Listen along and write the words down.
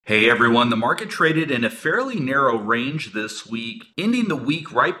Hey everyone, the market traded in a fairly narrow range this week, ending the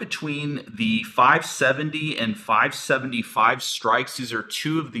week right between the 570 and 575 strikes. These are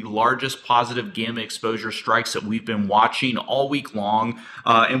two of the largest positive gamma exposure strikes that we've been watching all week long,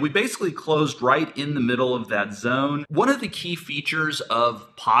 and we basically closed right in the middle of that zone. One of the key features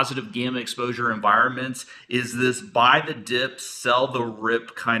of positive gamma exposure environments is this buy the dip, sell the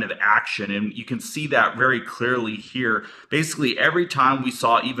rip kind of action, and you can see that very clearly here. Basically, every time we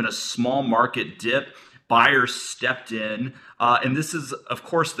saw even a small market dip, buyers stepped in. And this is, of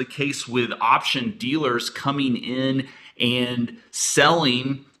course, the case with option dealers coming in and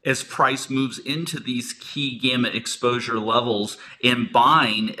selling as price moves into these key gamma exposure levels and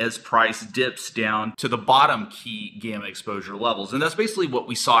buying as price dips down to the bottom key gamma exposure levels. And that's basically what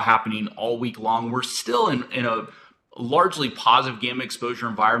we saw happening all week long. We're still in a largely positive gamma exposure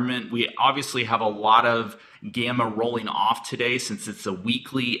environment. We obviously have a lot of gamma rolling off today since it's a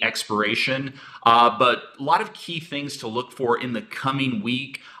weekly expiration, but a lot of key things to look for in the coming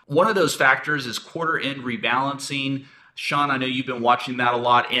week. One of those factors is quarter end rebalancing. Sean, I know you've been watching that a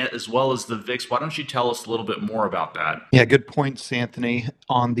lot, as well as the VIX. Why don't you tell us a little bit more about that? Yeah, good points, Anthony.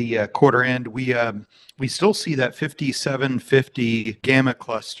 On the quarter end, we still see that 5750 gamma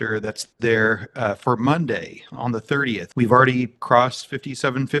cluster that's there for Monday on the 30th. We've already crossed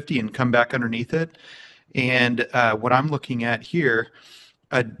 5750 and come back underneath it. And what I'm looking at here,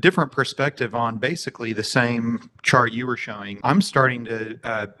 a different perspective on basically the same chart you were showing. I'm starting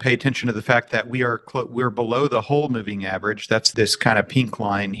to pay attention to the fact that we're below the whole moving average. That's this kind of pink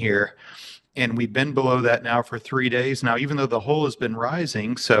line here. And we've been below that now for 3 days. Now, even though the whole has been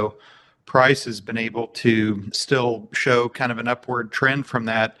rising, so price has been able to still show kind of an upward trend from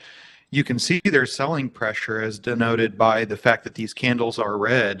that, you can see there's selling pressure as denoted by the fact that these candles are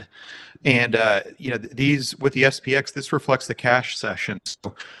red. And, these with the SPX, this reflects the cash session.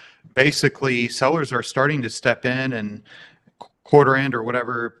 So basically, sellers are starting to step in, and quarter end or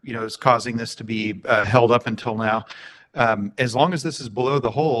whatever, is causing this to be held up until now. As long as this is below the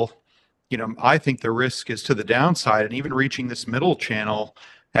whole, I think the risk is to the downside, and even reaching this middle channel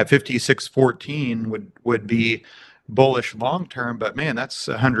at 5614 would be bullish long term, but man, that's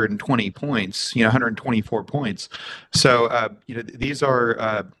 120 points, 124 points. So, these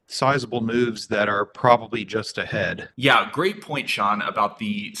are sizable moves that are probably just ahead. Yeah, great point, Sean, about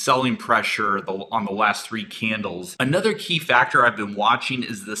the selling pressure on the last three candles. Another key factor I've been watching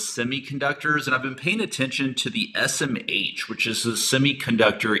is the semiconductors, and I've been paying attention to the SMH, which is the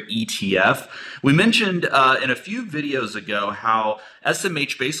semiconductor ETF. We mentioned in a few videos ago how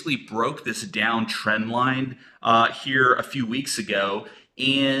SMH basically broke this down trend line here a few weeks ago.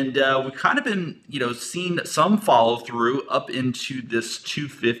 And we've kind of been, seeing some follow through up into this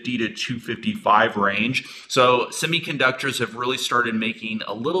 250 to 255 range. So semiconductors have really started making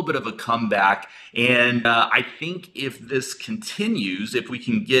a little bit of a comeback. And I think if this continues, if we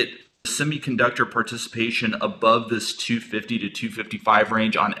can get semiconductor participation above this 250 to 255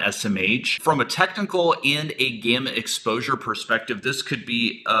 range on SMH. From a technical and a gamma exposure perspective, this could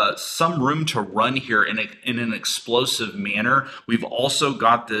be some room to run here in an explosive manner. We've also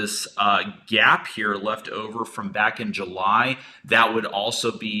got this gap here left over from back in July. That would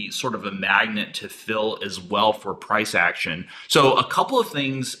also be sort of a magnet to fill as well for price action. So a couple of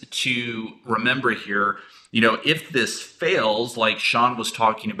things to remember here. If this fails, like Sean was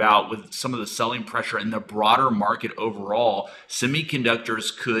talking about with some of the selling pressure in the broader market overall,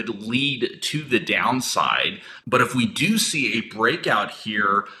 semiconductors could lead to the downside. But if we do see a breakout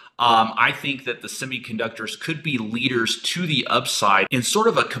here, I think that the semiconductors could be leaders to the upside in sort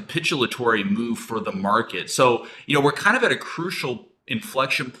of a capitulatory move for the market. So, we're kind of at a crucial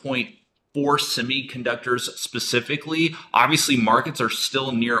inflection point for semiconductors specifically. Obviously, markets are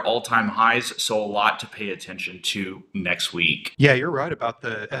still near all-time highs, so a lot to pay attention to next week. Yeah, you're right about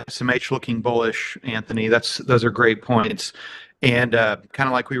the SMH looking bullish, Anthony. Those are great points. And kind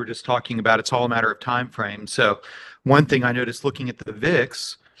of like we were just talking about, it's all a matter of time frame. So one thing I noticed looking at the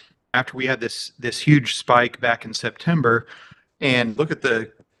VIX, after we had this huge spike back in September, and look at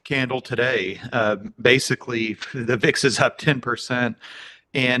the candle today, basically the VIX is up 10%.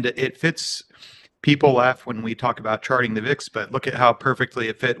 And it fits. People laugh when we talk about charting the VIX, but look at how perfectly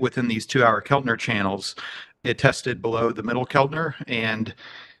it fit within these 2-hour Keltner channels. It tested below the middle Keltner, and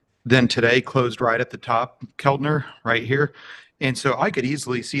then today closed right at the top Keltner right here. And so I could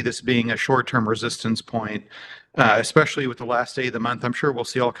easily see this being a short-term resistance point, especially with the last day of the month. I'm sure we'll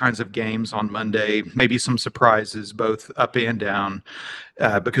see all kinds of games on Monday, maybe some surprises, both up and down,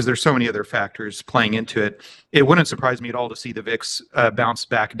 because there's so many other factors playing into it. It wouldn't surprise me at all to see the VIX bounce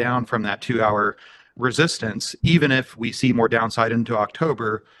back down from that 2-hour resistance, even if we see more downside into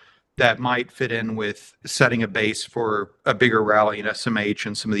October, that might fit in with setting a base for a bigger rally in SMH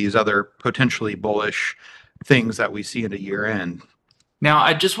and some of these other potentially bullish things that we see into year end. Now,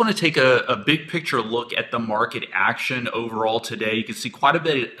 I just want to take a big picture look at the market action overall today. You can see quite a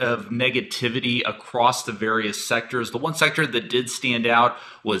bit of negativity across the various sectors. The one sector that did stand out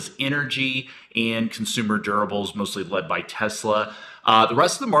was energy and consumer durables, mostly led by Tesla. The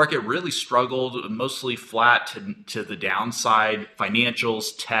rest of the market really struggled, mostly flat to the downside.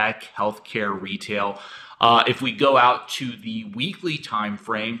 Financials, tech, healthcare, retail. If we go out to the weekly time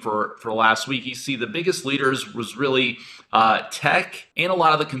frame for last week, you see the biggest leaders was really tech and a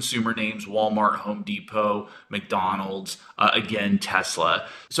lot of the consumer names: Walmart, Home Depot, McDonald's, again, Tesla.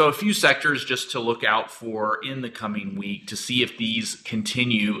 So a few sectors just to look out for in the coming week to see if these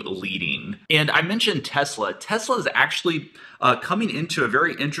continue leading. And I mentioned Tesla. Tesla is actually coming into a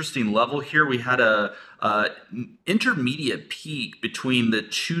very interesting level here. We had a intermediate peak between the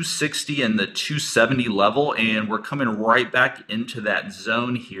 260 and the 270 level, and we're coming right back into that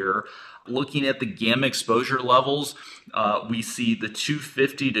zone here. Looking at the gamma exposure levels, we see the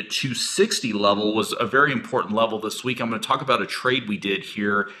 250 to 260 level was a very important level this week. I'm going to talk about a trade we did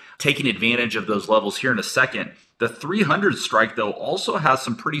here, taking advantage of those levels here in a second. The 300 strike, though, also has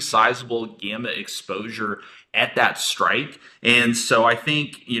some pretty sizable gamma exposure at that strike. And so I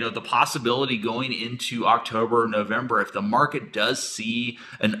think, the possibility going into October or November, if the market does see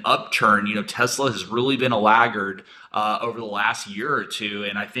an upturn, Tesla has really been a laggard over the last year or two.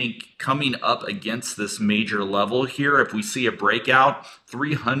 And I think coming up against this major level here, if we see a breakout,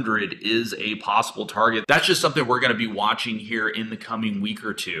 300 is a possible target. That's just something we're going to be watching here in the coming week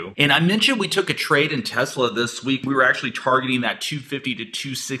or two. And I mentioned we took a trade in Tesla this week. We were actually targeting that 250 to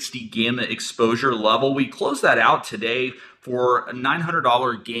 260 gamma exposure level. We closed that out today for a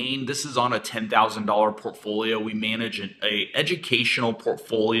 $900 gain. This is on a $10,000 portfolio. We manage an educational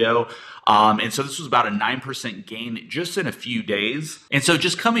portfolio. And so this was about a 9% gain just in a few days. And so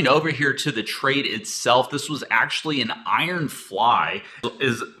just coming over here to the trade itself, this was actually an iron fly,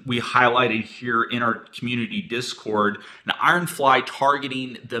 as we highlighted here in our community Discord, an iron fly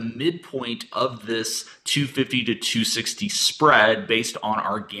targeting the midpoint of this 250 to 260 spread based on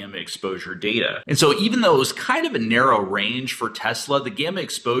our gamma exposure data. And so even though it was kind of a narrow range for Tesla, the gamma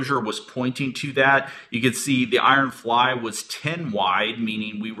exposure was pointing to that. You can see the iron fly was 10 wide,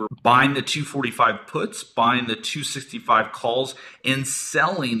 meaning we were buying the 245 puts, buying the 265 calls, and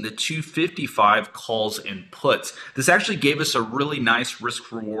selling the 255 calls and puts. This actually gave us a really nice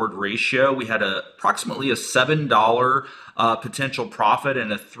risk reward ratio. We had approximately a $7 potential profit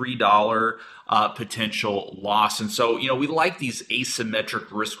and a $3 potential loss. And so, we like these asymmetric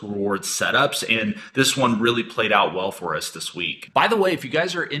risk reward setups, and this one really played out well for us this week. By the way, if you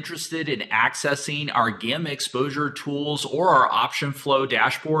guys are interested in accessing our gamma exposure tools or our option flow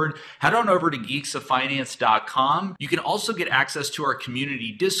dashboard, head on over to geeksoffinance.com. You can also get access to our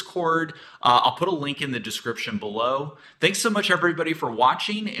community Discord. I'll put a link in the description below. Thanks so much, everybody, for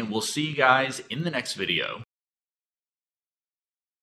watching, and we'll see you guys in the next video.